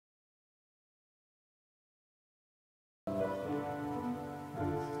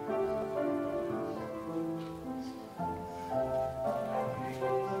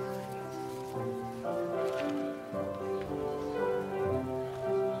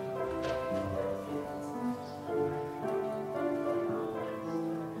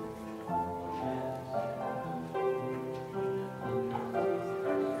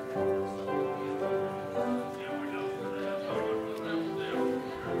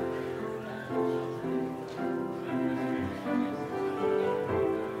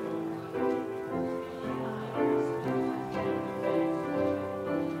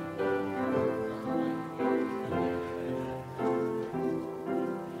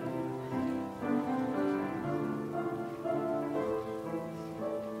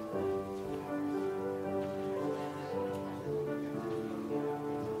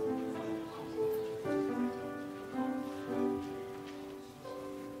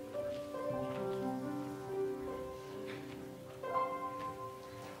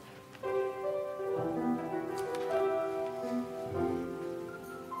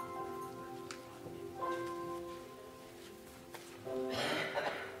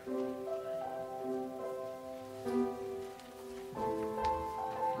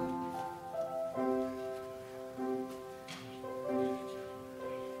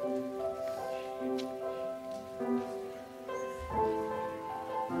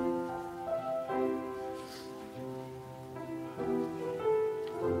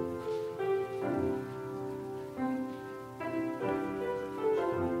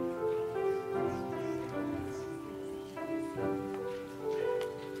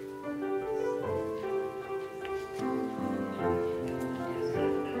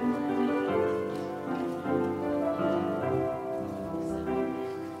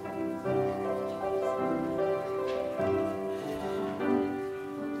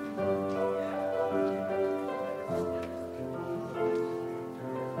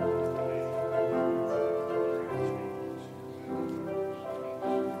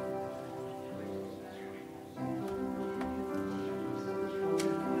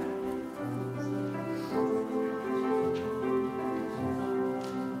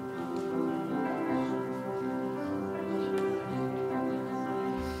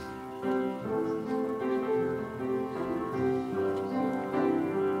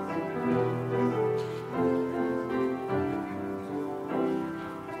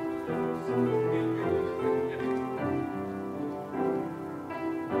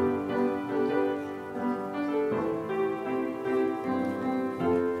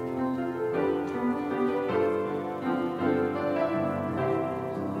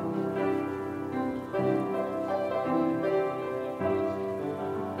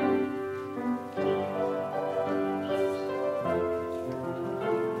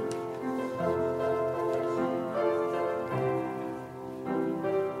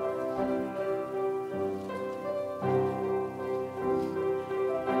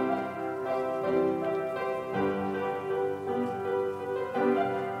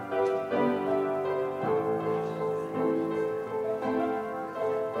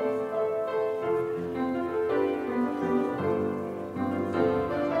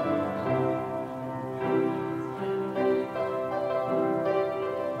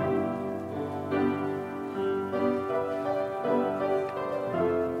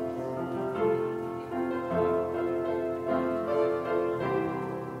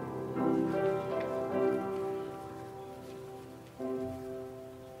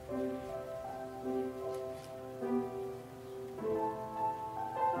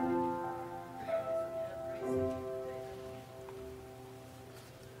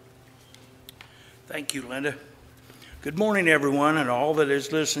Thank you, Linda. Good morning, everyone, and all that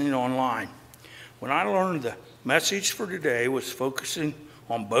is listening online. When I learned the message for today was focusing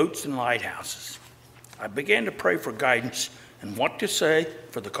on boats and lighthouses, I began to pray for guidance and what to say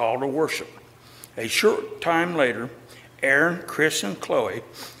for the call to worship. A short time later, Aaron, Chris, and Chloe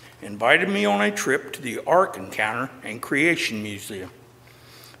invited me on a trip to the Ark Encounter and Creation Museum.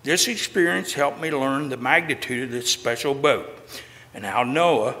 This experience helped me learn the magnitude of this special boat and how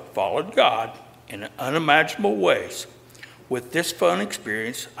Noah followed God in unimaginable ways. With this fun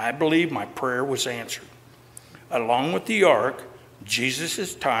experience, I believe my prayer was answered. Along with the ark,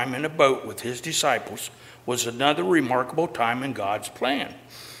 Jesus' time in a boat with his disciples was another remarkable time in God's plan.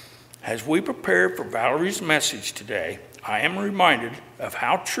 As we prepare for Valerie's message today, I am reminded of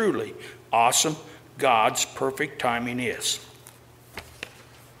how truly awesome God's perfect timing is.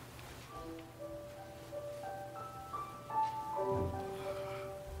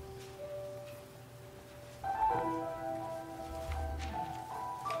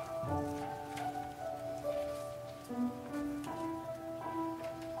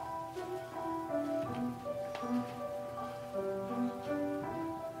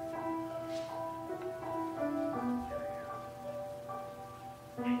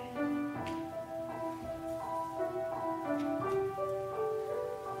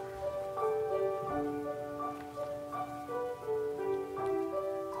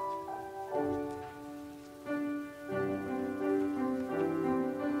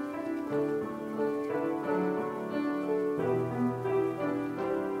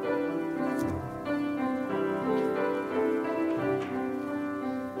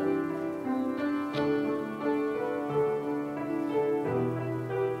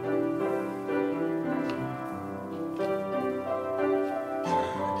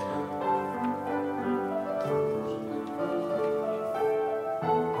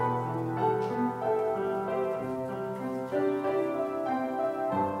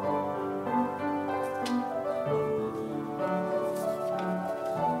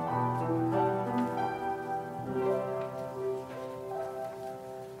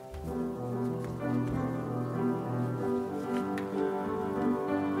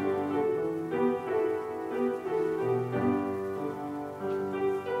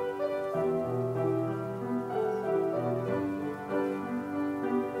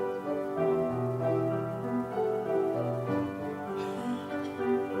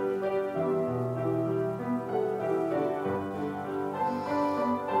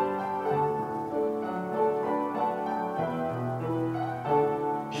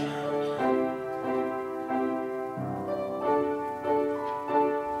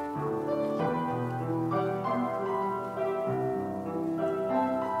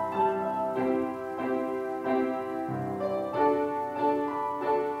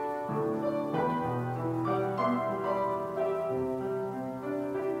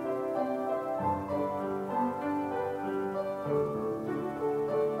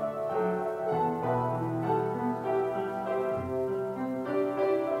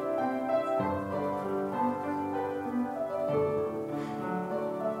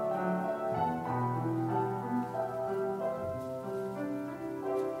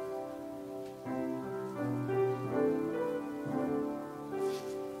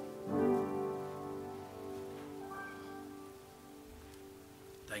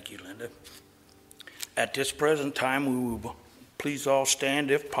 Thank you, Linda. At this present time, we will please all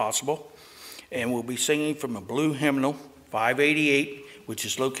stand if possible, and we'll be singing from a blue hymnal, 588, which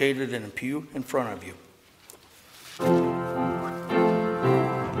is located in a pew in front of you.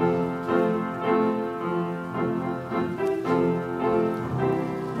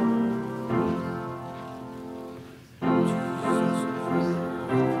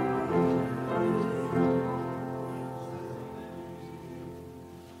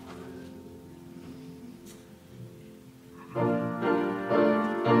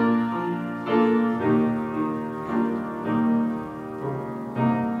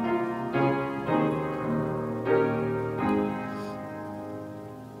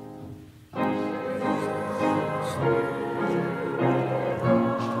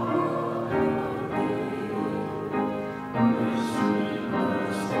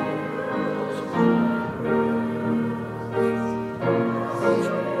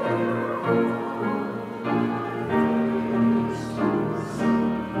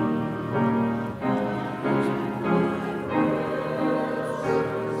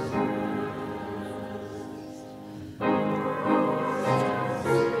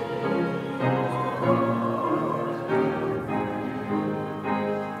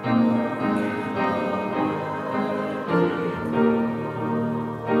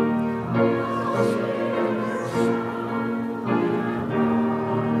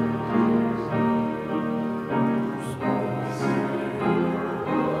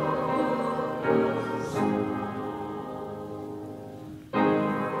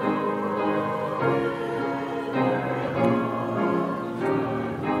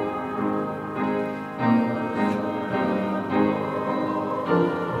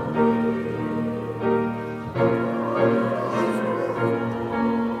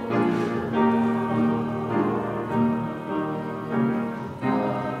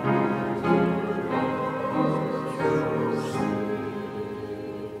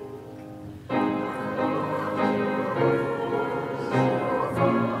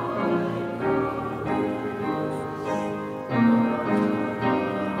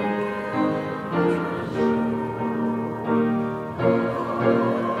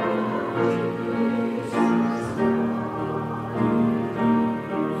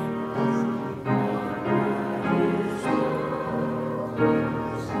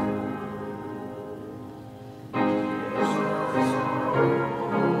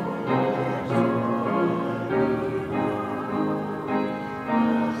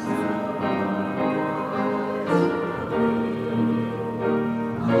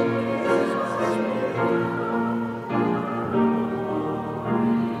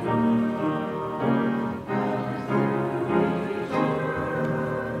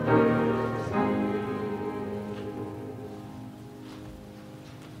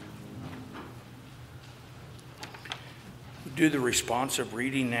 Do the responsive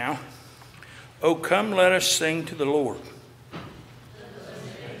reading now. Oh, come, let us sing to the Lord.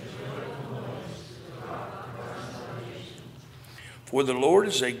 For the Lord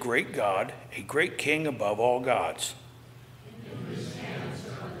is a great God, a great King above all gods.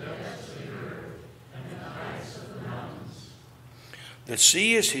 The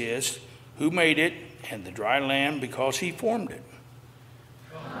sea is his, who made it, and the dry land because he formed it.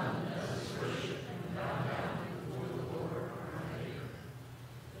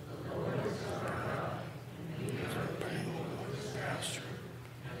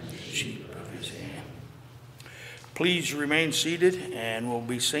 Please remain seated, and we'll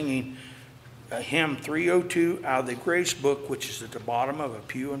be singing hymn 302 out of the Grace Book, which is at the bottom of a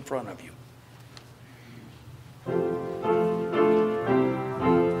pew in front of you.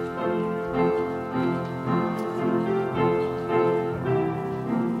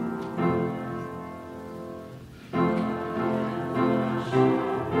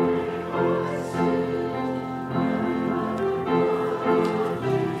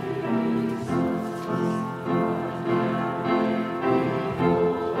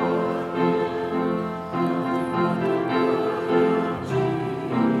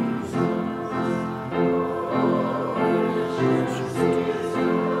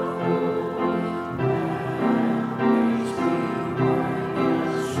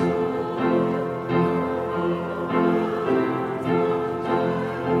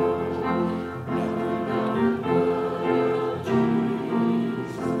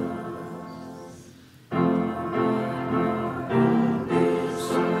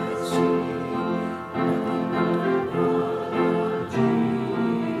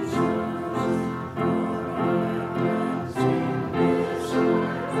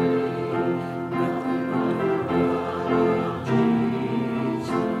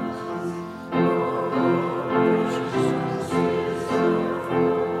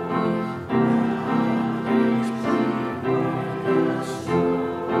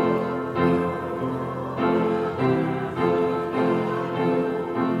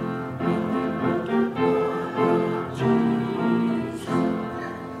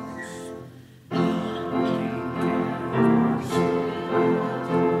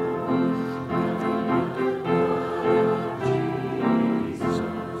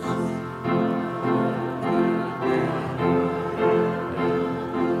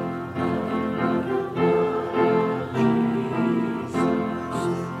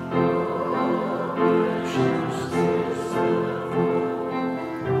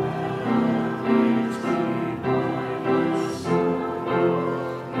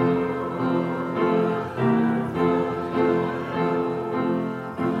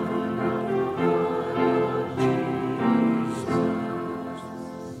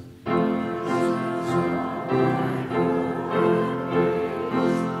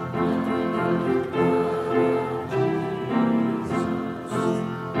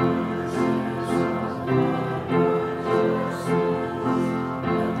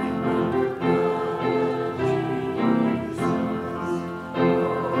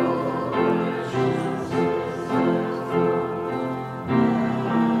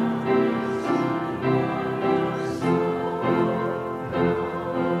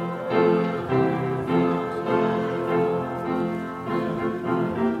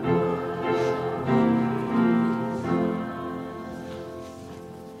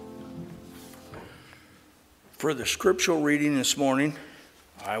 For the scriptural reading this morning,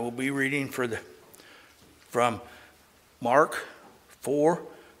 I will be reading from Mark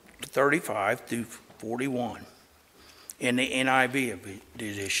 4:35 through 41 in the NIV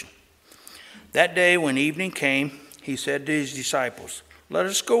edition. That day when evening came, he said to his disciples, "Let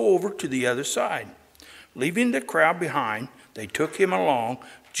us go over to the other side." Leaving the crowd behind, they took him along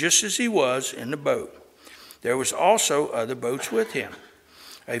just as he was in the boat. There was also other boats with him.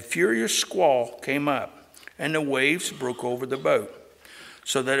 A furious squall came up, and the waves broke over the boat,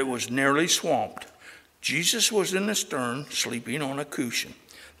 so that it was nearly swamped. Jesus was in the stern, sleeping on a cushion.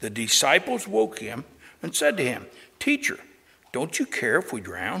 The disciples woke him and said to him, "Teacher, don't you care if we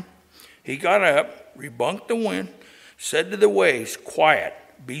drown?" He got up, rebuked the wind, said to the waves, "Quiet,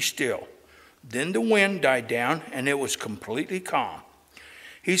 be still." Then the wind died down, and it was completely calm.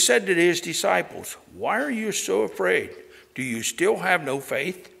 He said to his disciples, "Why are you so afraid? Do you still have no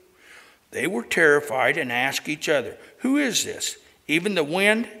faith?" They were terrified and asked each other, "Who is this? Even the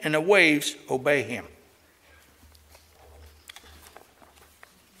wind and the waves obey him."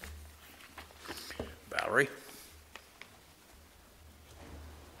 Valerie.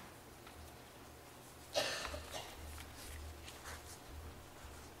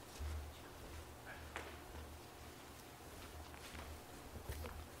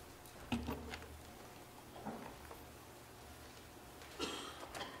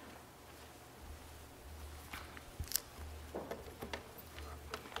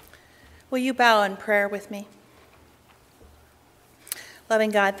 Will you bow in prayer with me?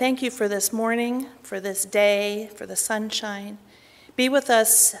 Loving God, thank you for this morning, for this day, for the sunshine. Be with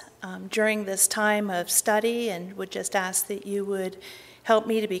us during this time of study, and would just ask that you would help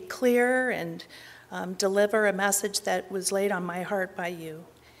me to be clear and deliver a message that was laid on my heart by you.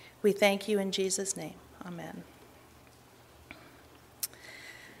 We thank you in Jesus' name. Amen.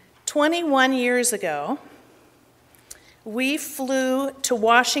 21 years ago, we flew to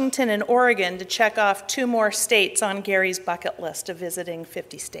Washington and Oregon to check off 2 more states on Gary's bucket list of visiting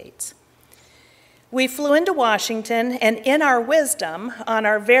 50 states. We flew into Washington, and in our wisdom, on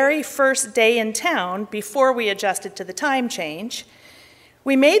our very first day in town, before we adjusted to the time change,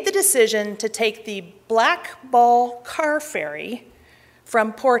 we made the decision to take the Black Ball car ferry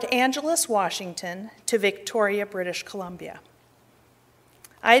from Port Angeles, Washington, to Victoria, British Columbia.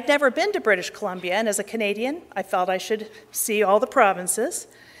 I had never been to British Columbia, and as a Canadian, I felt I should see all the provinces.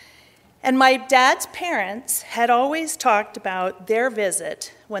 And my dad's parents had always talked about their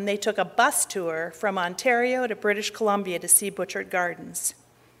visit when they took a bus tour from Ontario to British Columbia to see Butchart Gardens.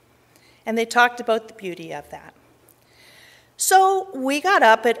 And they talked about the beauty of that. So we got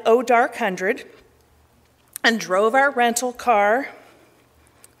up at dark 100 and drove our rental car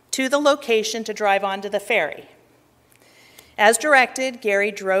to the location to drive onto the ferry. As directed,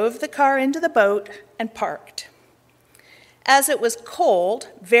 Gary drove the car into the boat and parked. As it was cold,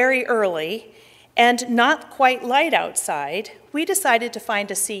 very early, and not quite light outside, we decided to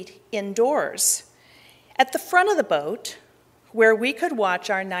find a seat indoors at the front of the boat where we could watch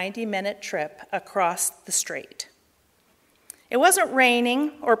our 90-minute trip across the strait. It wasn't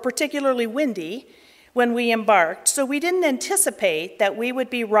raining or particularly windy when we embarked, so we didn't anticipate that we would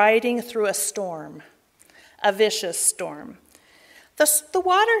be riding through a storm, a vicious storm. The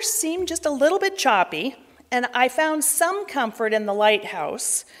water seemed just a little bit choppy, and I found some comfort in the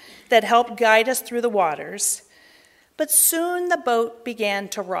lighthouse that helped guide us through the waters. But soon the boat began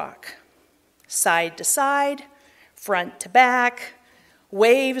to rock. Side to side, front to back,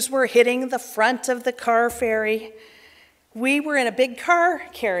 waves were hitting the front of the car ferry. We were in a big car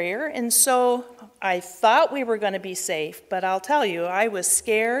carrier, and so I thought we were going to be safe, but I'll tell you, I was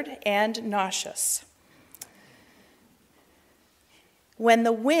scared and nauseous. When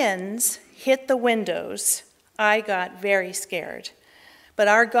the winds hit the windows, I got very scared. But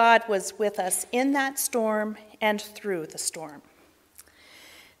our God was with us in that storm and through the storm.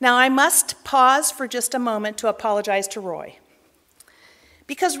 Now, I must pause for just a moment to apologize to Roy.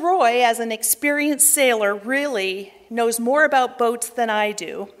 Because Roy, as an experienced sailor, really knows more about boats than I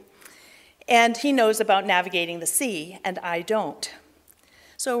do. And he knows about navigating the sea, and I don't.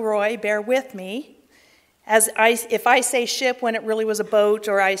 So, Roy, bear with me. If I say ship when it really was a boat,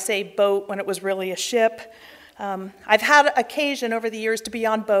 or I say boat when it was really a ship, I've had occasion over the years to be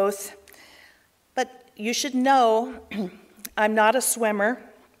on both, but you should know I'm not a swimmer.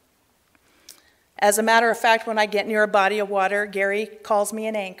 As a matter of fact, when I get near a body of water, Gary calls me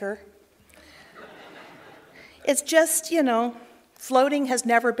an anchor. It's just, floating has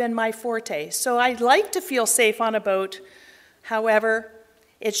never been my forte, so I like to feel safe on a boat. However,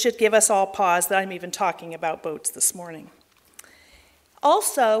 it should give us all pause that I'm even talking about boats this morning.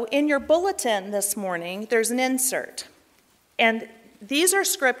 Also, in your bulletin this morning, there's an insert. And these are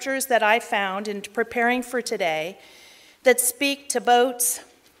scriptures that I found in preparing for today that speak to boats,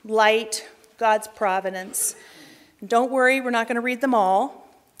 light, God's providence. Don't worry, we're not going to read them all.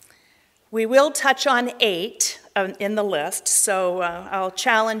 We will touch on 8 in the list, so I'll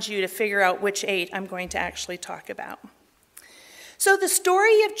challenge you to figure out which 8 I'm going to actually talk about. So the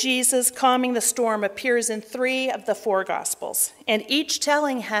story of Jesus calming the storm appears in 3 of the 4 Gospels, and each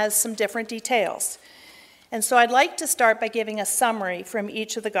telling has some different details. And so I'd like to start by giving a summary from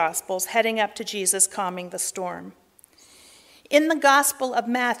each of the Gospels heading up to Jesus calming the storm. In the Gospel of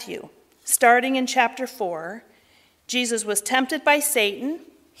Matthew, starting in chapter 4, Jesus was tempted by Satan.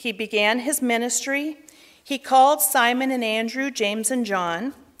 He began his ministry. He called Simon and Andrew, James and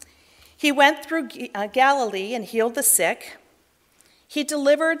John. He went through Galilee and healed the sick. He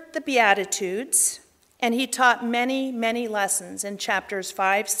delivered the Beatitudes, and he taught many, many lessons in chapters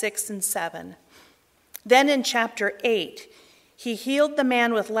 5, 6, and 7. Then in chapter 8, he healed the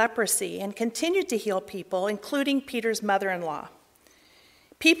man with leprosy and continued to heal people, including Peter's mother-in-law.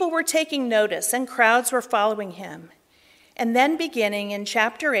 People were taking notice, and crowds were following him. And then beginning in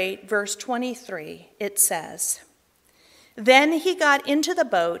chapter 8, verse 23, it says, "Then he got into the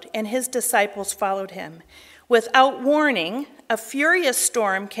boat, and his disciples followed him. Without warning, a furious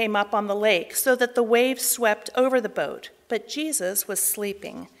storm came up on the lake so that the waves swept over the boat, but Jesus was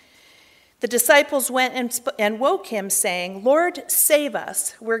sleeping. The disciples went and woke him, saying, "Lord, save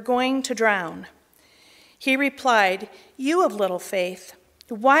us, we're going to drown." He replied, "You of little faith,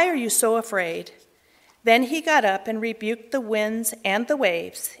 why are you so afraid?" Then he got up and rebuked the winds and the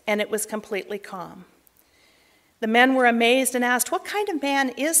waves, and it was completely calm. The men were amazed and asked, "What kind of man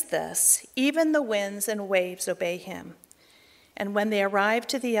is this? Even the winds and waves obey him." And when they arrived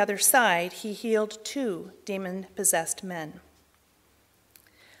to the other side, he healed 2 demon-possessed men.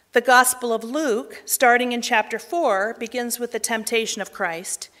 The Gospel of Luke, starting in chapter 4, begins with the temptation of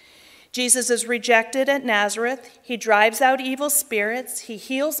Christ. Jesus is rejected at Nazareth. He drives out evil spirits. He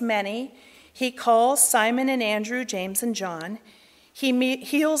heals many. He calls Simon and Andrew, James and John. He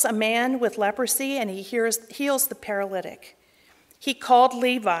heals a man with leprosy, and he heals the paralytic. He called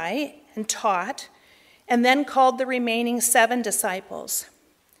Levi and taught, and then called the remaining 7 disciples.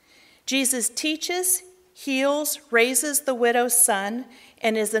 Jesus teaches, heals, raises the widow's son,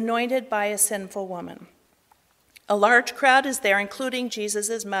 and is anointed by a sinful woman. A large crowd is there, including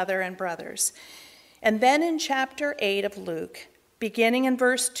Jesus' mother and brothers. And then in chapter 8 of Luke, beginning in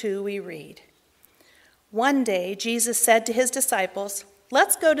verse 2, we read, "One day Jesus said to his disciples,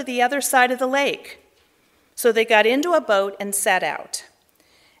 'Let's go to the other side of the lake.' So they got into a boat and set out.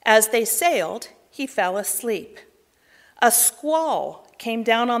 As they sailed, he fell asleep. A squall came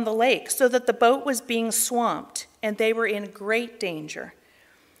down on the lake so that the boat was being swamped, and they were in great danger.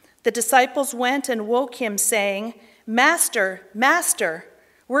 The disciples went and woke him, saying, 'Master, Master,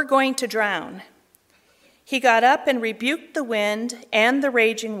 we're going to drown.' He got up and rebuked the wind and the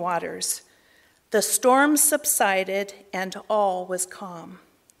raging waters. The storm subsided, and all was calm.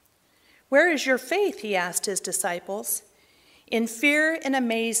 'Where is your faith?' he asked his disciples. In fear and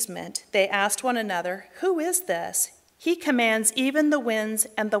amazement, they asked one another, 'Who is this? He commands even the winds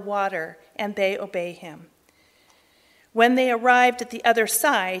and the water, and they obey him.' When they arrived at the other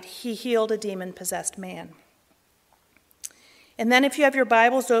side, he healed a demon-possessed man." And then if you have your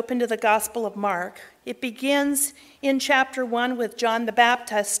Bibles open to the Gospel of Mark, it begins in chapter 1 with John the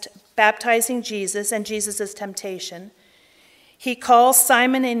Baptist baptizing Jesus and Jesus' temptation. He calls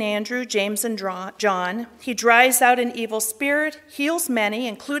Simon and Andrew, James and John. He drives out an evil spirit, heals many,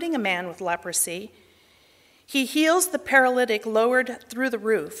 including a man with leprosy. He heals the paralytic lowered through the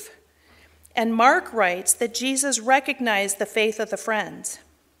roof. And Mark writes that Jesus recognized the faith of the friends.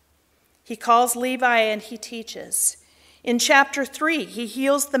 He calls Levi and he teaches. In chapter 3, he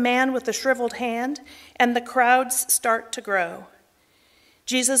heals the man with the shriveled hand, and the crowds start to grow.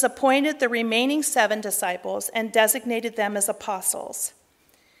 Jesus appointed the remaining 7 disciples and designated them as apostles.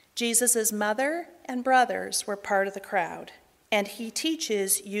 Jesus' mother and brothers were part of the crowd, and he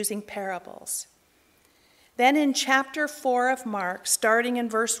teaches using parables. Then in chapter 4 of Mark, starting in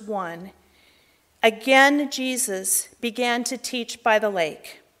verse 1, again, Jesus began to teach by the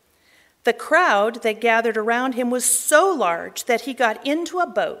lake. The crowd that gathered around him was so large that he got into a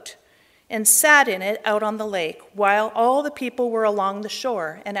boat and sat in it out on the lake, while all the people were along the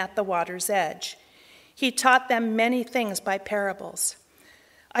shore and at the water's edge. He taught them many things by parables.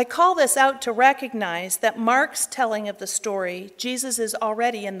 I call this out to recognize that Mark's telling of the story, Jesus is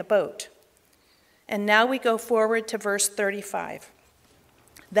already in the boat. And now we go forward to verse 35.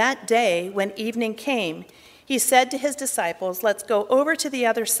 That day, when evening came, he said to his disciples, "Let's go over to the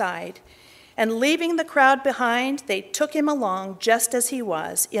other side." And leaving the crowd behind, they took him along just as he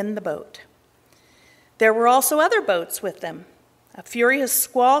was in the boat. There were also other boats with them. A furious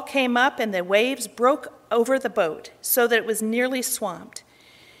squall came up, and the waves broke over the boat so that it was nearly swamped.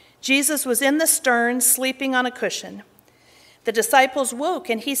 Jesus was in the stern, sleeping on a cushion. The disciples woke,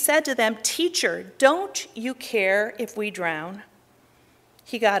 and he said to them, "Teacher, don't you care if we drown?"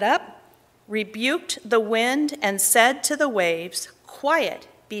 He got up, rebuked the wind, and said to the waves, "Quiet,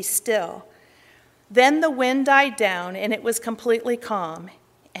 be still." Then the wind died down, and it was completely calm.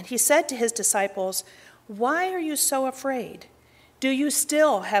 And he said to his disciples, "Why are you so afraid? Do you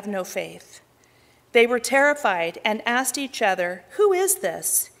still have no faith?" They were terrified and asked each other, "Who is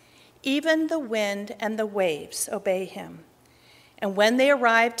this? Even the wind and the waves obey him." And when they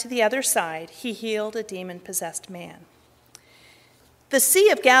arrived to the other side, he healed a demon-possessed man. The Sea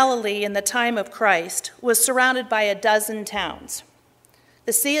of Galilee in the time of Christ was surrounded by a dozen towns.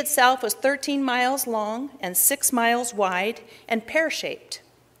 The sea itself was 13 miles long and 6 miles wide and pear-shaped.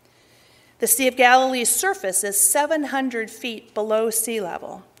 The Sea of Galilee's surface is 700 feet below sea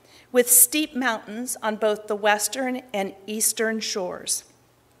level, with steep mountains on both the western and eastern shores.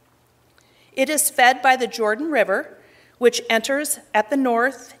 It is fed by the Jordan River, which enters at the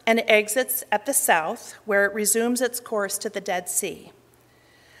north and exits at the south, where it resumes its course to the Dead Sea.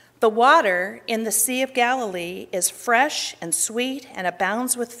 The water in the Sea of Galilee is fresh and sweet and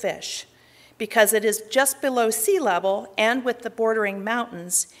abounds with fish. because it is just below sea level and with the bordering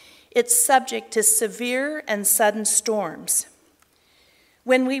mountains, it's subject to severe and sudden storms.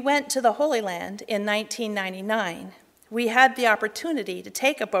 When we went to the Holy Land in 1999, we had the opportunity to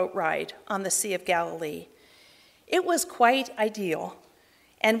take a boat ride on the Sea of Galilee. It was quite ideal,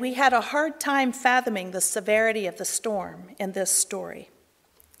 and we had a hard time fathoming the severity of the storm in this story.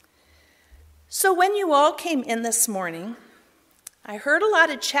 So when you all came in this morning, I heard a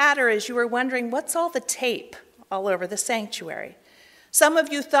lot of chatter as you were wondering, what's all the tape all over the sanctuary? Some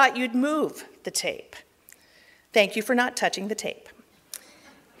of you thought you'd move the tape. Thank you for not touching the tape.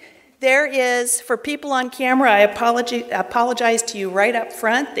 There is, for people on camera, I apologize to you right up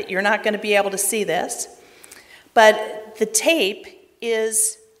front that you're not going to be able to see this, but the tape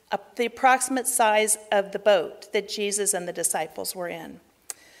is the approximate size of the boat that Jesus and the disciples were in.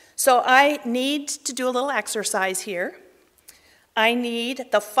 So I need to do a little exercise here. I need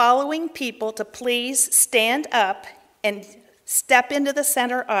the following people to please stand up and step into the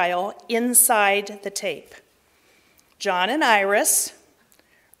center aisle inside the tape. John and Iris,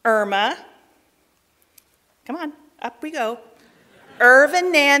 Irma, come on, up we go. Irv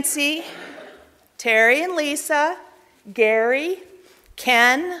and Nancy, Terry and Lisa, Gary,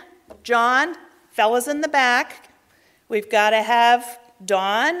 Ken, John, fellas in the back. We've got to have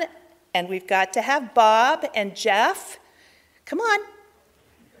Dawn, and we've got to have Bob and Jeff. Come on,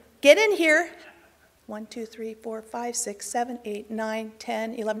 get in here. 1, 2, 3, 4, 5, 6, 7, 8, 9,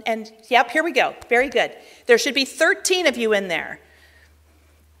 10, 11, and yep, here we go. Very good. There should be 13 of you in there.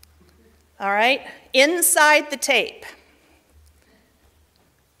 All right, inside the tape.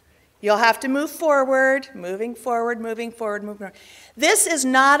 You'll have to move forward, moving forward, moving forward, moving forward. This is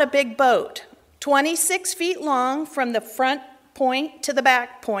not a big boat. 26 feet long from the front point to the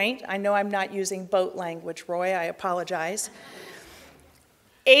back point. I know I'm not using boat language, Roy, I apologize.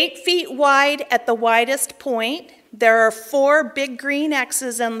 8 feet wide at the widest point. There are 4 big green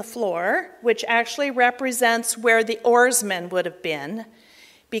X's on the floor, which actually represents where the oarsmen would have been.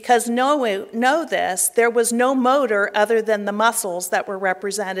 Because know this, there was no motor other than the muscles that were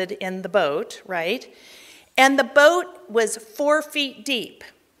represented in the boat, right? And the boat was 4 feet deep.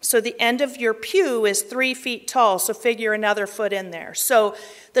 So the end of your pew is 3 feet tall, so figure another foot in there. So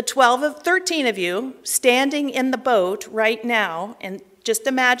the 13 of you standing in the boat right now, and just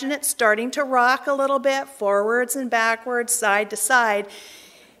imagine it starting to rock a little bit, forwards and backwards, side to side.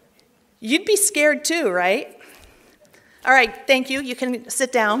 You'd be scared too, right? All right, thank you. You can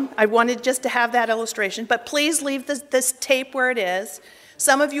sit down. I wanted just to have that illustration, but please leave this tape where it is.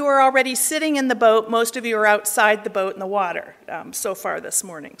 Some of you are already sitting in the boat. Most of you are outside the boat in the water so far this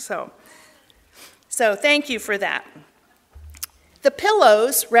morning. So thank you for that. The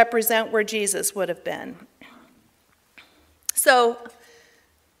pillows represent where Jesus would have been. So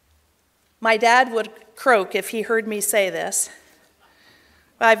my dad would croak if he heard me say this.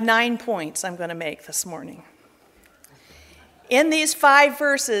 I have 9 points I'm going to make this morning. In these 5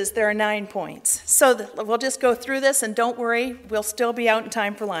 verses, there are 9 points. So we'll just go through this, and don't worry, we'll still be out in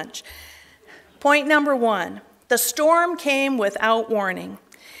time for lunch. Point number 1, the storm came without warning.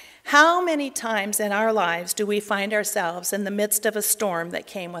 How many times in our lives do we find ourselves in the midst of a storm that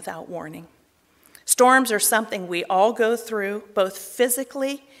came without warning? Storms are something we all go through, both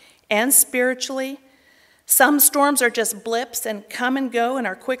physically and spiritually. Some storms are just blips and come and go and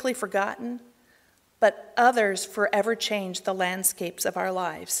are quickly forgotten. But others forever change the landscapes of our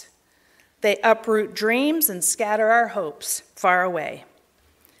lives. They uproot dreams and scatter our hopes far away.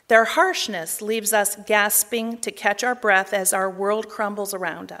 Their harshness leaves us gasping to catch our breath as our world crumbles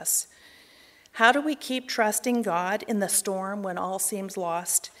around us. How do we keep trusting God in the storm when all seems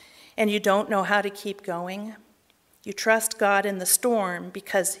lost and you don't know how to keep going? You trust God in the storm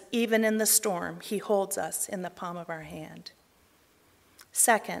because even in the storm, He holds us in the palm of our hand.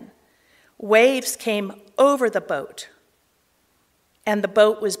 Second, waves came over the boat, and the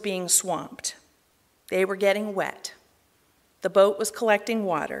boat was being swamped. They were getting wet. The boat was collecting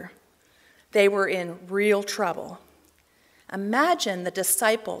water. They were in real trouble. Imagine the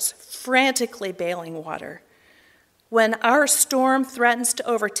disciples frantically bailing water. When our storm threatens to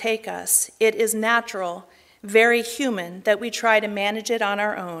overtake us, it is natural, very human, that we try to manage it on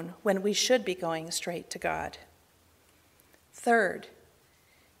our own when we should be going straight to God. Third,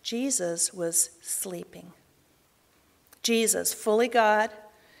 Jesus was sleeping. Jesus, fully God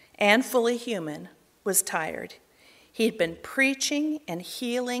and fully human, was tired. He'd been preaching and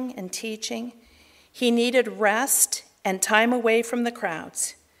healing and teaching. He needed rest and time away from the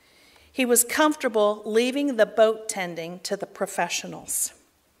crowds. He was comfortable leaving the boat tending to the professionals.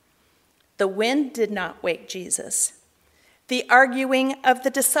 The wind did not wake Jesus. The arguing of the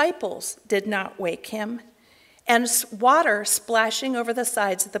disciples did not wake him, and water splashing over the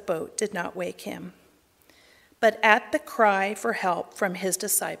sides of the boat did not wake him. But at the cry for help from his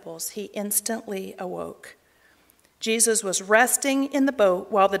disciples, he instantly awoke. Jesus was resting in the boat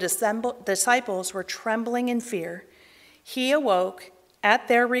while the disciples were trembling in fear. He awoke at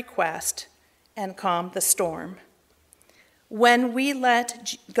their request and calmed the storm. When we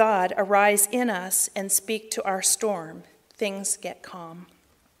let God arise in us and speak to our storm, things get calm.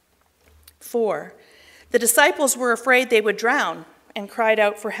 4, the disciples were afraid they would drown and cried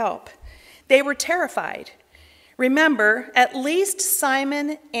out for help. They were terrified. Remember, at least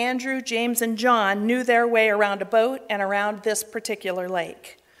Simon, Andrew, James, and John knew their way around a boat and around this particular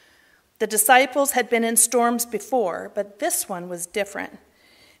lake. The disciples had been in storms before, but this one was different.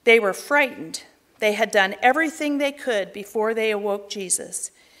 They were frightened. They had done everything they could before they awoke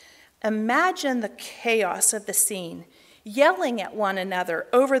Jesus. Imagine the chaos of the scene, yelling at one another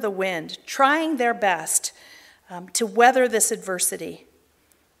over the wind, trying their best to weather this adversity.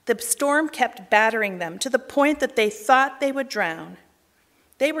 The storm kept battering them to the point that they thought they would drown.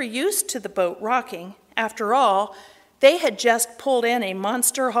 They were used to the boat rocking. After all, they had just pulled in a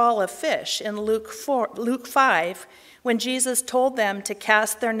monster haul of fish in Luke 5 when Jesus told them to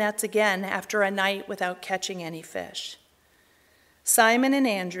cast their nets again after a night without catching any fish. Simon and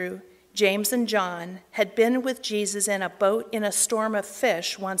Andrew, James and John had been with Jesus in a boat in a storm of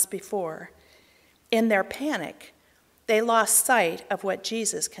fish once before. In their panic, they lost sight of what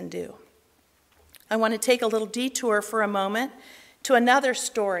Jesus can do. I want to take a little detour for a moment to another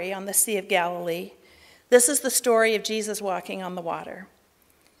story on the Sea of Galilee. This is the story of Jesus walking on the water.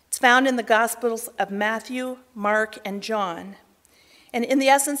 It's found in the Gospels of Matthew, Mark, and John. And in the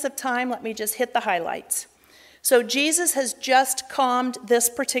essence of time, let me just hit the highlights. So Jesus has just calmed this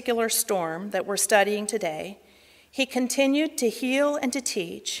particular storm that we're studying today. He continued to heal and to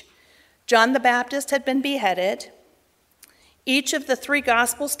teach. John the Baptist had been beheaded. Each of the 3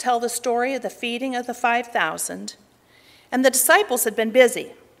 Gospels tell the story of the feeding of the 5,000. And the disciples had been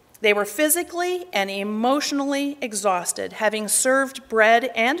busy. They were physically and emotionally exhausted, having served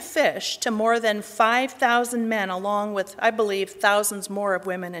bread and fish to more than 5,000 men, along with, I believe, thousands more of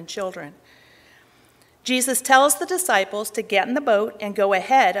women and children. Jesus tells the disciples to get in the boat and go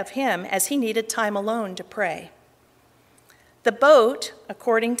ahead of him as he needed time alone to pray. The boat,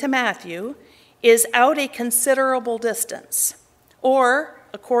 according to Matthew, is out a considerable distance, or,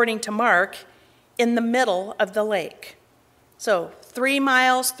 according to Mark, in the middle of the lake. So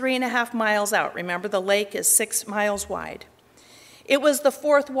 3.5 miles out. Remember, the lake is 6 miles wide. It was the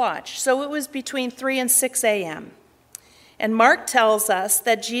 4th watch, so it was between 3 and 6 a.m. And Mark tells us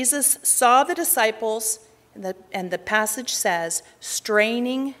that Jesus saw the disciples, and the passage says,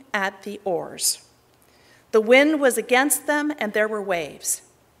 straining at the oars. The wind was against them, and there were waves.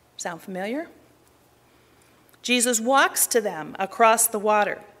 Sound familiar? Jesus walks to them across the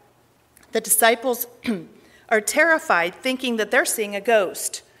water. The disciples are terrified, thinking that they're seeing a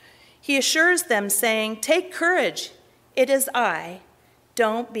ghost. He assures them, saying, "Take courage, it is I,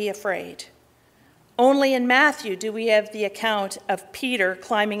 don't be afraid." Only in Matthew do we have the account of Peter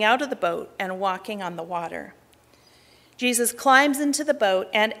climbing out of the boat and walking on the water. Jesus climbs into the boat,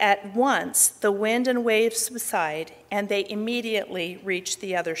 and at once the wind and waves subside, and they immediately reach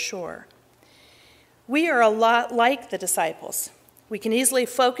the other shore. We are a lot like the disciples. We can easily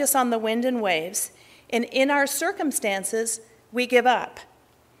focus on the wind and waves, and in our circumstances, we give up.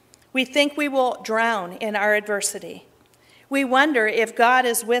 We think we will drown in our adversity. We wonder if God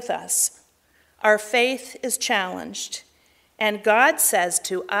is with us. Our faith is challenged, and God says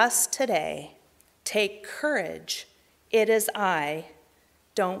to us today, "Take courage, it is I,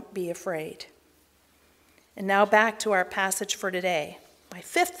 don't be afraid." And now back to our passage for today. My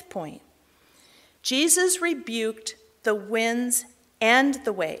 5th point. Jesus rebuked the winds and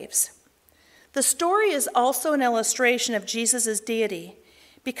the waves. The story is also an illustration of Jesus' deity,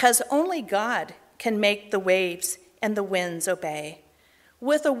 because only God can make the waves and the winds obey.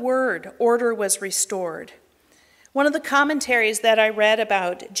 With a word, order was restored. One of the commentaries that I read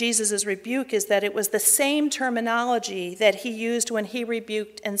about Jesus' rebuke is that it was the same terminology that he used when he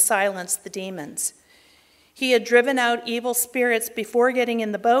rebuked and silenced the demons. He had driven out evil spirits before getting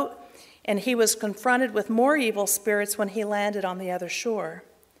in the boat, and he was confronted with more evil spirits when he landed on the other shore.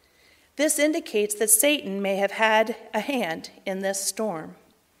 This indicates that Satan may have had a hand in this storm.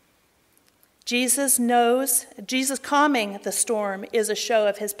 Jesus calming the storm is a show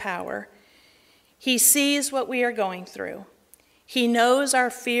of his power. He sees what we are going through. He knows our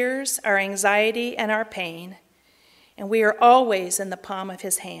fears, our anxiety, and our pain. and we are always in the palm of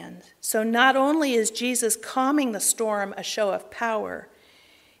his hand. So not only is Jesus calming the storm a show of power,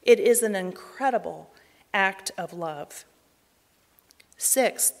 it is an incredible act of love.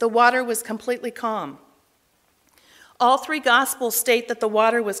 6, the water was completely calm. All 3 Gospels state that the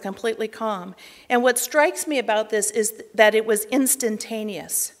water was completely calm. And what strikes me about this is that it was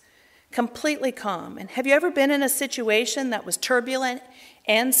instantaneous, completely calm. And have you ever been in a situation that was turbulent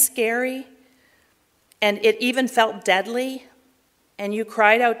and scary, and it even felt deadly, and you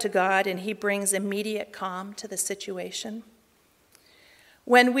cried out to God, and he brings immediate calm to the situation?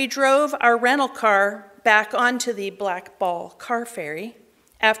 When we drove our rental car back onto the Black Ball car ferry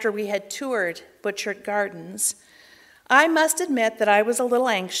after we had toured Butchert Gardens, I must admit that I was a little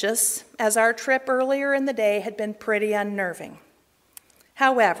anxious, as our trip earlier in the day had been pretty unnerving.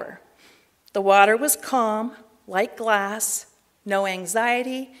 However, the water was calm, like glass, no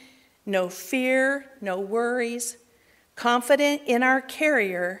anxiety, no fear, no worries. Confident in our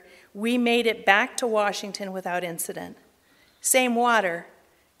carrier, we made it back to Washington without incident. Same water,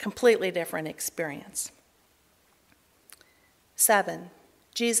 completely different experience. 7,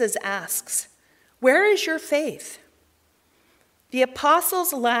 Jesus asks, "Where is your faith?" The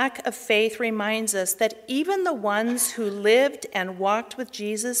apostles' lack of faith reminds us that even the ones who lived and walked with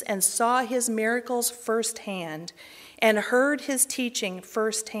Jesus and saw his miracles firsthand and heard his teaching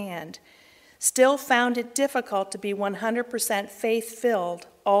firsthand still found it difficult to be 100% faith-filled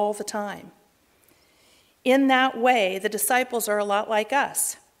all the time. In that way, the disciples are a lot like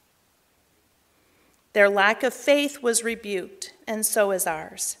us. Their lack of faith was rebuked, and so is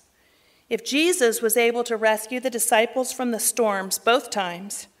ours. If Jesus was able to rescue the disciples from the storms both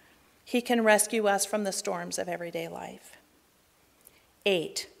times, he can rescue us from the storms of everyday life.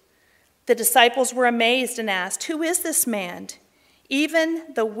 8, the disciples were amazed and asked, "Who is this man?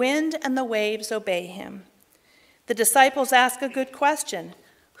 Even the wind and the waves obey him." The disciples ask a good question.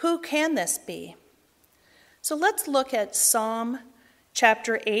 Who can this be? So let's look at Psalm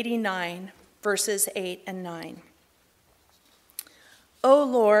chapter 89, verses 8 and 9. O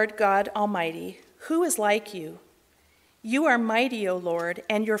Lord God Almighty, who is like you? You are mighty, O Lord,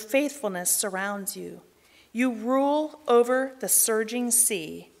 and your faithfulness surrounds you. You rule over the surging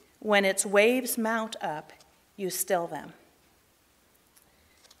sea. When its waves mount up, you still them.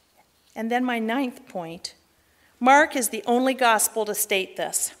 And then my 9th point, Mark is the only gospel to state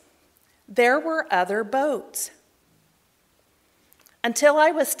this. There were other boats. Until I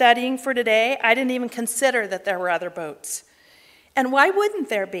was studying for today, I didn't even consider that there were other boats. And why wouldn't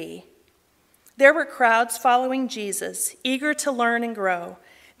there be? There were crowds following Jesus, eager to learn and grow.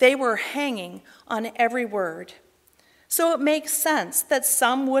 They were hanging on every word. So it makes sense that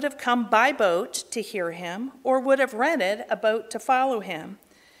some would have come by boat to hear him or would have rented a boat to follow him.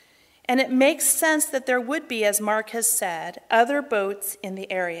 And it makes sense that there would be, as Mark has said, other boats in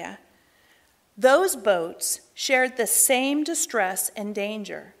the area. Those boats shared the same distress and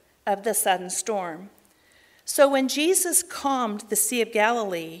danger of the sudden storm. So when Jesus calmed the Sea of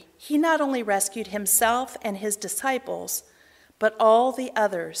Galilee, he not only rescued himself and his disciples, but all the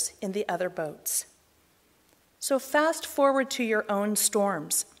others in the other boats. So fast forward to your own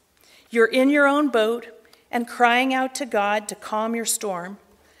storms. You're in your own boat and crying out to God to calm your storm.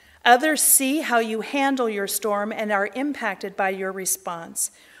 Others see how you handle your storm and are impacted by your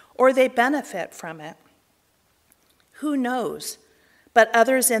response, or they benefit from it. Who knows? But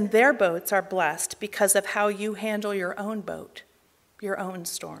others in their boats are blessed because of how you handle your own boat, your own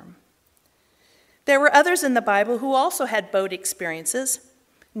storm. There were others in the Bible who also had boat experiences.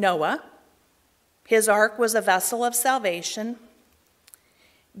 Noah, his ark was a vessel of salvation.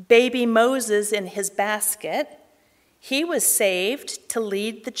 Baby Moses in his basket, he was saved to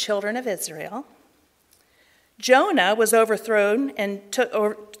lead the children of Israel. Jonah was overthrown and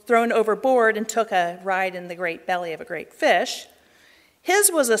thrown overboard and took a ride in the great belly of a great fish.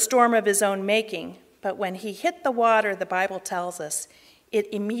 His was a storm of his own making, but when he hit the water, the Bible tells us,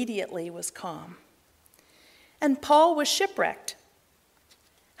 it immediately was calm. And Paul was shipwrecked.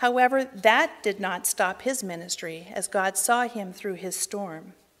 However, that did not stop his ministry as God saw him through his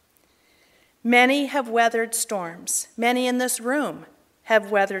storm. Many have weathered storms. Many in this room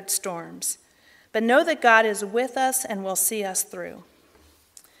have weathered storms. But know that God is with us and will see us through.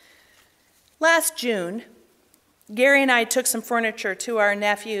 Last June, Gary and I took some furniture to our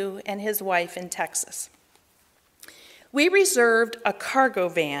nephew and his wife in Texas. We reserved a cargo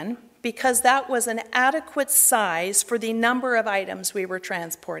van because that was an adequate size for the number of items we were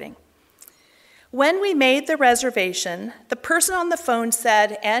transporting. When we made the reservation, the person on the phone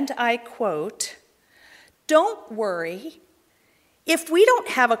said, and I quote, "Don't worry, If we don't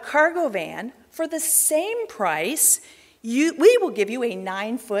have a cargo van for the same price, we will give you a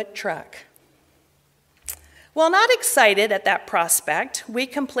 9-foot truck. While not excited at that prospect, we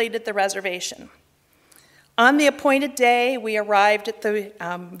completed the reservation. On the appointed day, we arrived at the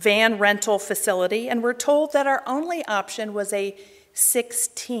van rental facility and were told that our only option was a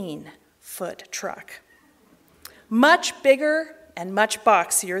 16-foot truck. Much bigger and much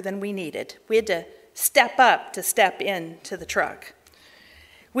boxier than we needed. We had to step up to step into the truck.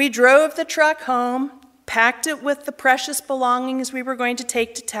 We drove the truck home, packed it with the precious belongings we were going to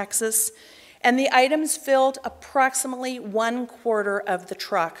take to Texas, and the items filled approximately 1/4 of the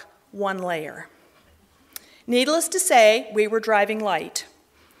truck, one layer. Needless to say, we were driving light.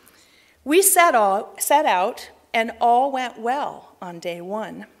 We set out, and all went well on day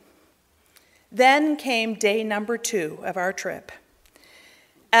 1. Then came day number 2 of our trip.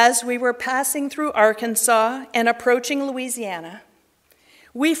 As we were passing through Arkansas and approaching Louisiana,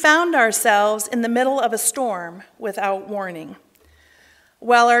 we found ourselves in the middle of a storm without warning.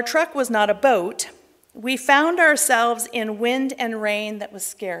 While our truck was not a boat, we found ourselves in wind and rain that was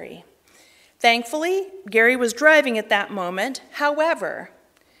scary. Thankfully, Gary was driving at that moment. However,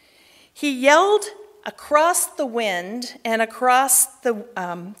 he yelled across the wind and across the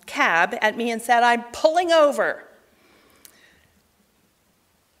cab at me and said, "I'm pulling over."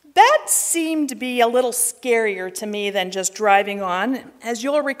 That seemed to be a little scarier to me than just driving on. As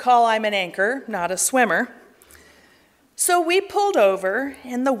you'll recall, I'm an anchor, not a swimmer. So we pulled over,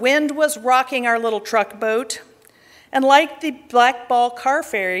 and the wind was rocking our little truck boat. And like the Black Ball car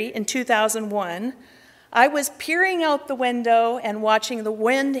ferry in 2001, I was peering out the window and watching the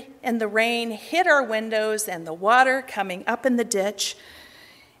wind and the rain hit our windows and the water coming up in the ditch.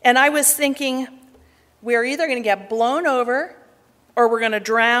 And I was thinking, we're either going to get blown over or we're going to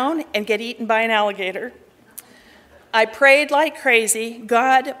drown and get eaten by an alligator. I prayed like crazy,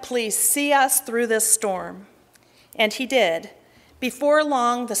 "God, please see us through this storm." And he did. Before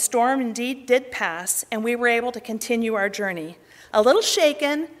long, the storm indeed did pass, and we were able to continue our journey, a little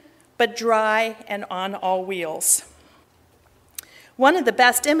shaken, but dry and on all wheels. One of the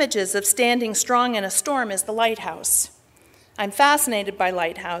best images of standing strong in a storm is the lighthouse. I'm fascinated by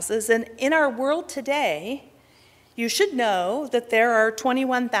lighthouses, and in our world today, you should know that there are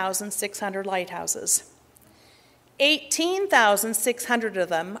 21,600 lighthouses. 18,600 of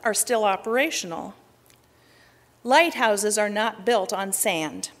them are still operational. Lighthouses are not built on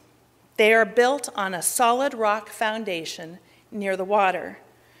sand. They are built on a solid rock foundation near the water.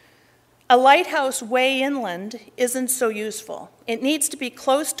 A lighthouse way inland isn't so useful. It needs to be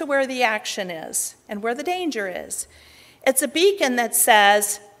close to where the action is and where the danger is. It's a beacon that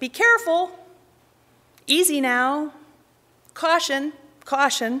says, "Be careful, easy now, caution,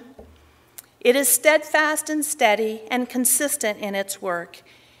 caution." It is steadfast and steady and consistent in its work.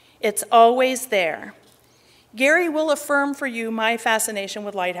 It's always there. Gary will affirm for you my fascination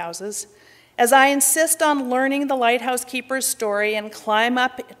with lighthouses as I insist on learning the lighthouse keeper's story and climb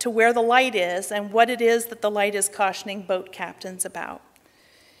up to where the light is and what it is that the light is cautioning boat captains about.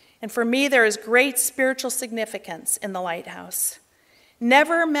 And for me, there is great spiritual significance in the lighthouse.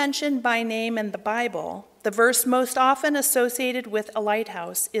 Never mentioned by name in the Bible, the verse most often associated with a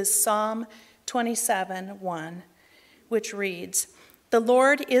lighthouse is Psalm 27:1, which reads, "The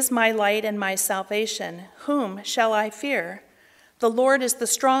Lord is my light and my salvation. Whom shall I fear? The Lord is the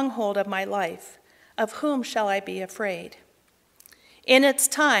stronghold of my life. Of whom shall I be afraid?" In its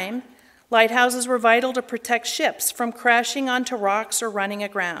time, lighthouses were vital to protect ships from crashing onto rocks or running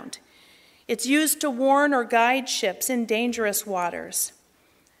aground. It's used to warn or guide ships in dangerous waters.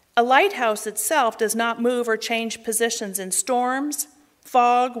 A lighthouse itself does not move or change positions in storms,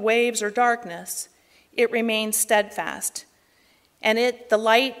 fog, waves, or darkness. It remains steadfast. And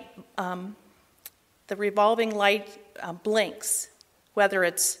the revolving light blinks, whether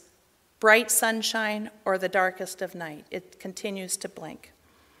it's bright sunshine or the darkest of night. It continues to blink.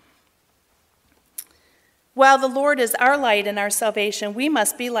 While the Lord is our light and our salvation, we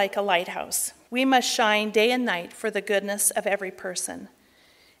must be like a lighthouse. We must shine day and night for the goodness of every person.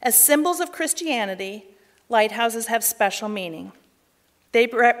 As symbols of Christianity, lighthouses have special meaning.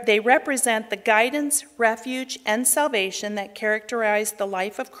 They represent the guidance, refuge, and salvation that characterize the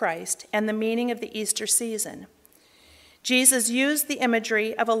life of Christ and the meaning of the Easter season. Jesus used the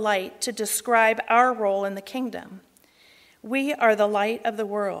imagery of a light to describe our role in the kingdom. We are the light of the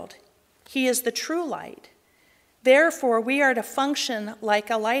world. He is the true light. Therefore, we are to function like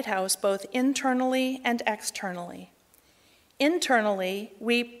a lighthouse both internally and externally. Internally,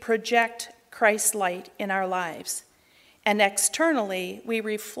 we project Christ's light in our lives. And externally, we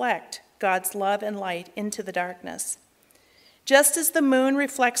reflect God's love and light into the darkness. Just as the moon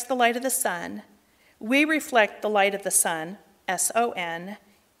reflects the light of the sun, we reflect the light of the sun, S-O-N,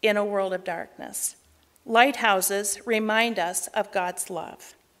 in a world of darkness. Lighthouses remind us of God's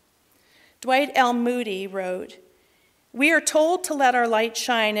love. Dwight L. Moody wrote, "We are told to let our light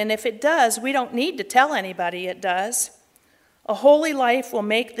shine, and if it does, we don't need to tell anybody it does. A holy life will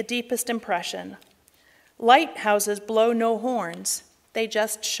make the deepest impression. Lighthouses blow no horns, they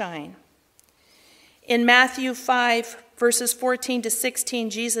just shine." In Matthew 5, verses 14 to 16,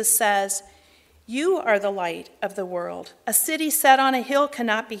 Jesus says, "You are the light of the world. A city set on a hill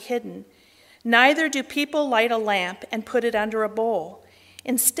cannot be hidden. Neither do people light a lamp and put it under a bowl.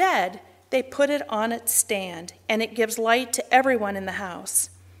 Instead, they put it on its stand, and it gives light to everyone in the house.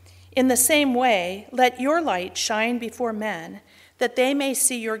 In the same way, let your light shine before men, that they may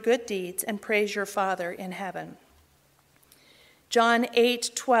see your good deeds and praise your Father in heaven." John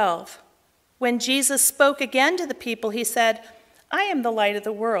 8:12. When Jesus spoke again to the people, he said, "I am the light of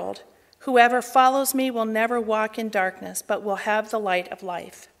the world. Whoever follows me will never walk in darkness, but will have the light of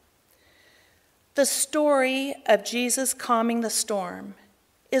life." The story of Jesus calming the storm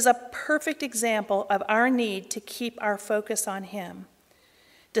is a perfect example of our need to keep our focus on him,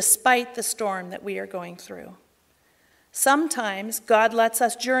 despite the storm that we are going through. Sometimes God lets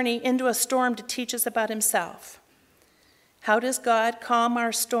us journey into a storm to teach us about himself. How does God calm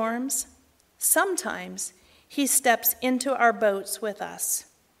our storms? Sometimes he steps into our boats with us,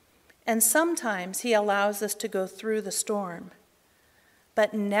 and sometimes he allows us to go through the storm.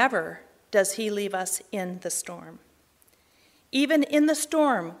 But never does he leave us in the storm. Even in the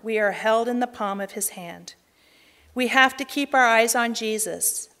storm, we are held in the palm of his hand. We have to keep our eyes on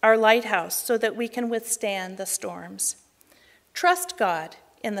Jesus, our lighthouse, so that we can withstand the storms. Trust God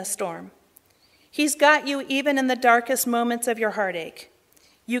in the storm. He's got you even in the darkest moments of your heartache.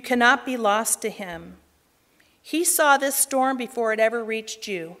 You cannot be lost to him. He saw this storm before it ever reached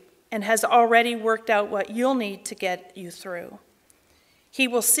you and has already worked out what you'll need to get you through. He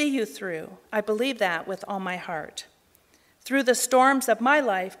will see you through. I believe that with all my heart. Through the storms of my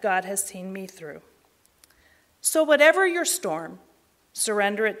life, God has seen me through. So whatever your storm,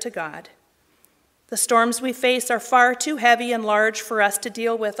 surrender it to God. The storms we face are far too heavy and large for us to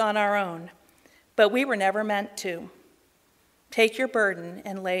deal with on our own, but we were never meant to. Take your burden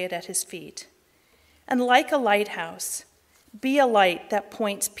and lay it at his feet. And like a lighthouse, be a light that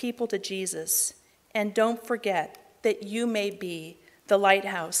points people to Jesus, and don't forget that you may be the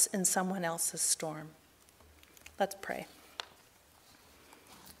lighthouse in someone else's storm. Let's pray.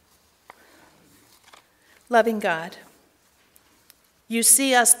 Loving God, you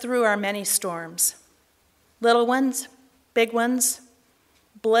see us through our many storms, little ones, big ones,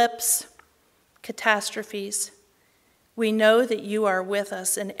 blips, catastrophes. We know that you are with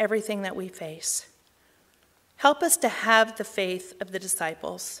us in everything that we face. Help us to have the faith of the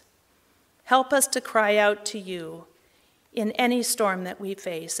disciples. Help us to cry out to you in any storm that we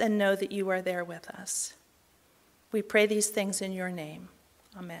face and know that you are there with us. We pray these things in your name.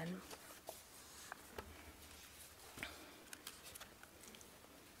 Amen.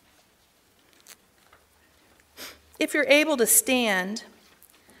 If you're able to stand,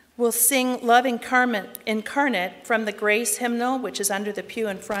 we'll sing Love Incarnate from the Grace Hymnal, which is under the pew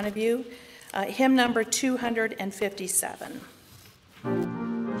in front of you, hymn number 257.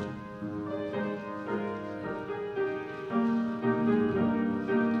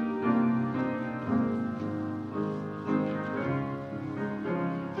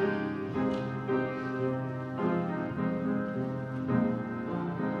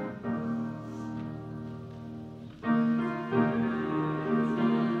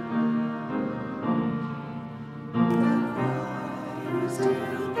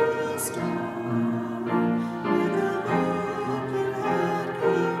 Still the storm, with the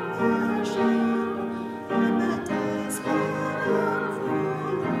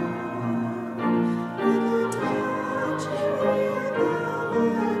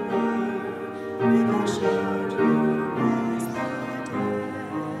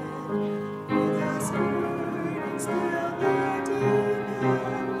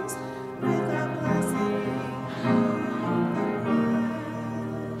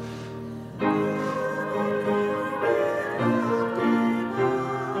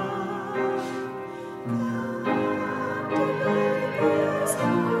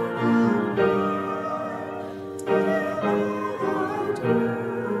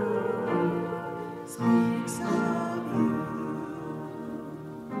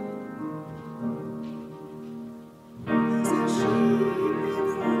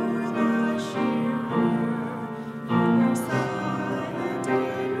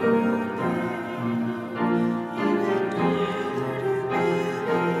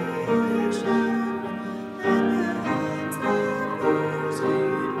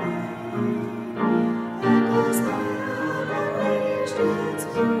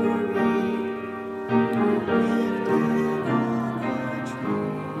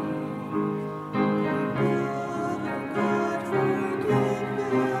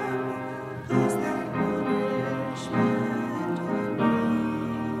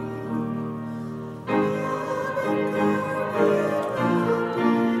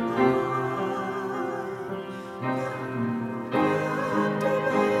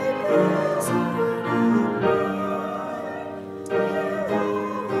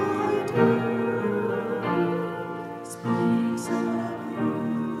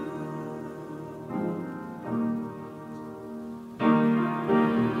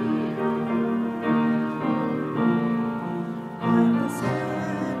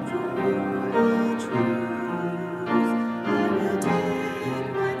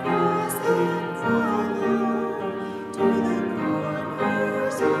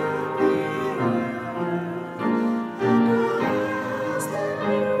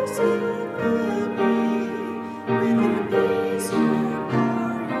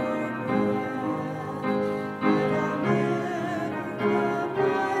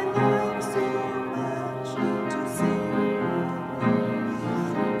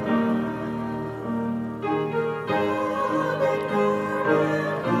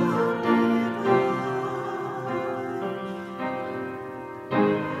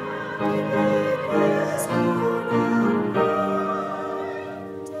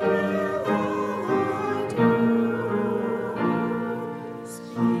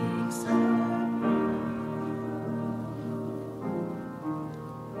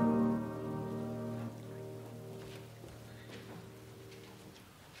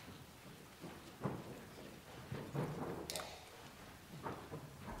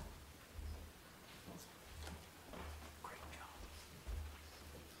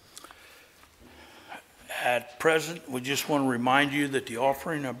At present, we just want to remind you that the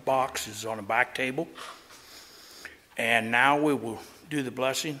offering box is on the back table. And now we will do the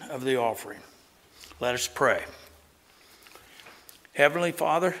blessing of the offering. Let us pray. Heavenly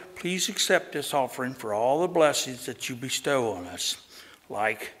Father, please accept this offering for all the blessings that you bestow on us,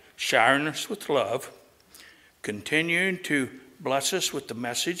 like showering us with love, continuing to bless us with the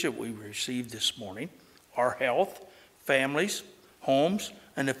message that we received this morning, our health, families, homes,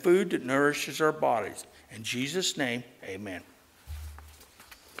 and the food that nourishes our bodies. In Jesus' name, amen.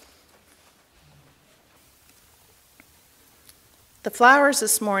 The flowers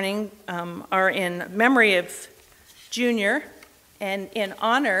this morning are in memory of Junior and in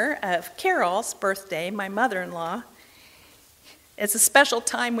honor of Carol's birthday, my mother-in-law. It's a special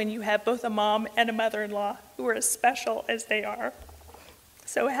time when you have both a mom and a mother-in-law who are as special as they are.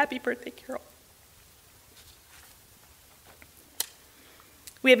 So happy birthday, Carol.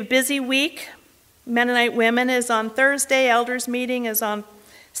 We have a busy week. Mennonite Women is on Thursday. Elders meeting is on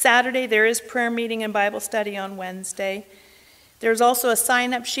Saturday. There is prayer meeting and Bible study on Wednesday. There's also a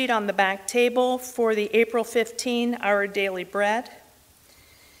sign-up sheet on the back table for the April 15 Our Daily Bread.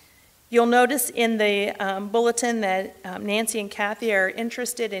 You'll notice in the bulletin that Nancy and Kathy are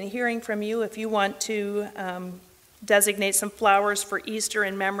interested in hearing from you if you want to designate some flowers for Easter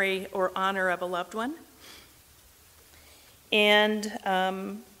in memory or honor of a loved one. And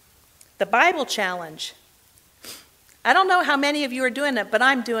the Bible Challenge. I don't know how many of you are doing it, but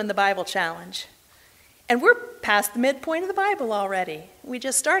I'm doing the Bible Challenge. And we're past the midpoint of the Bible already. We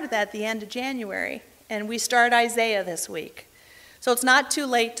just started that at the end of January, and we start Isaiah this week. So it's not too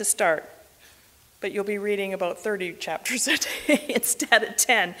late to start, but you'll be reading about 30 chapters a day instead of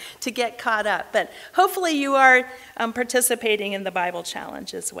 10 to get caught up. But hopefully you are participating in the Bible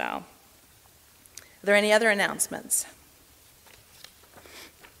Challenge as well. Are there any other announcements?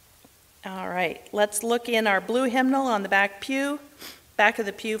 All right, let's look in our blue hymnal on the back pew. Back of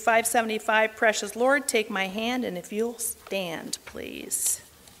the pew, 575, Precious Lord, Take My Hand, and if you'll stand, please.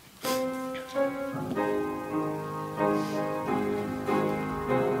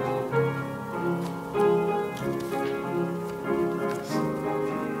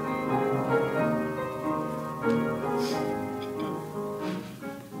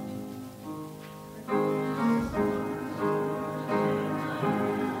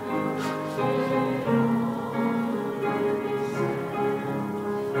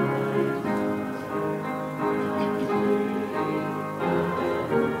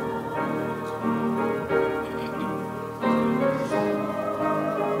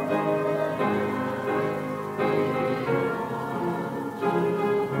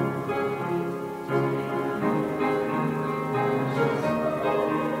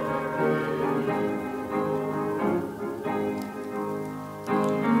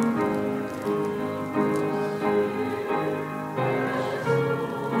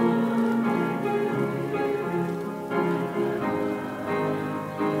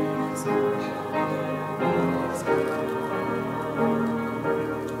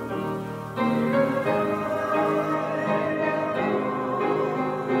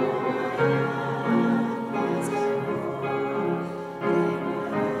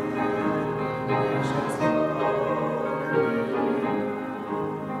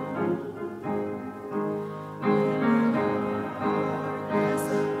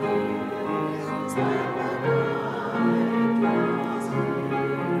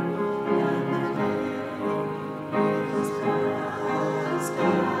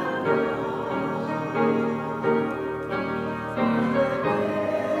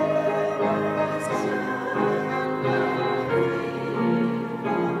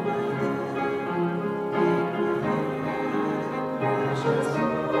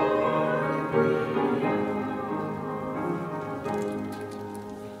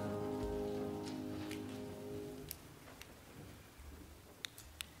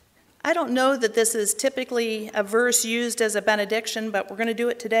 I don't know that this is typically a verse used as a benediction, but we're going to do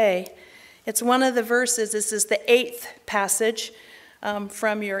it today. It's one of the verses. This is the 8th passage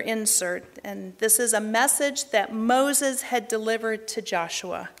from your insert. And this is a message that Moses had delivered to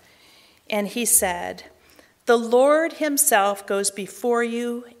Joshua. And he said, "The Lord himself goes before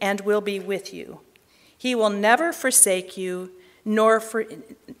you and will be with you. He will never forsake you,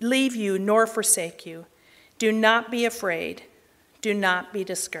 leave you, nor forsake you. Do not be afraid. Do not be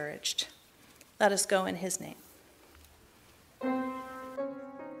discouraged." Let us go in his name.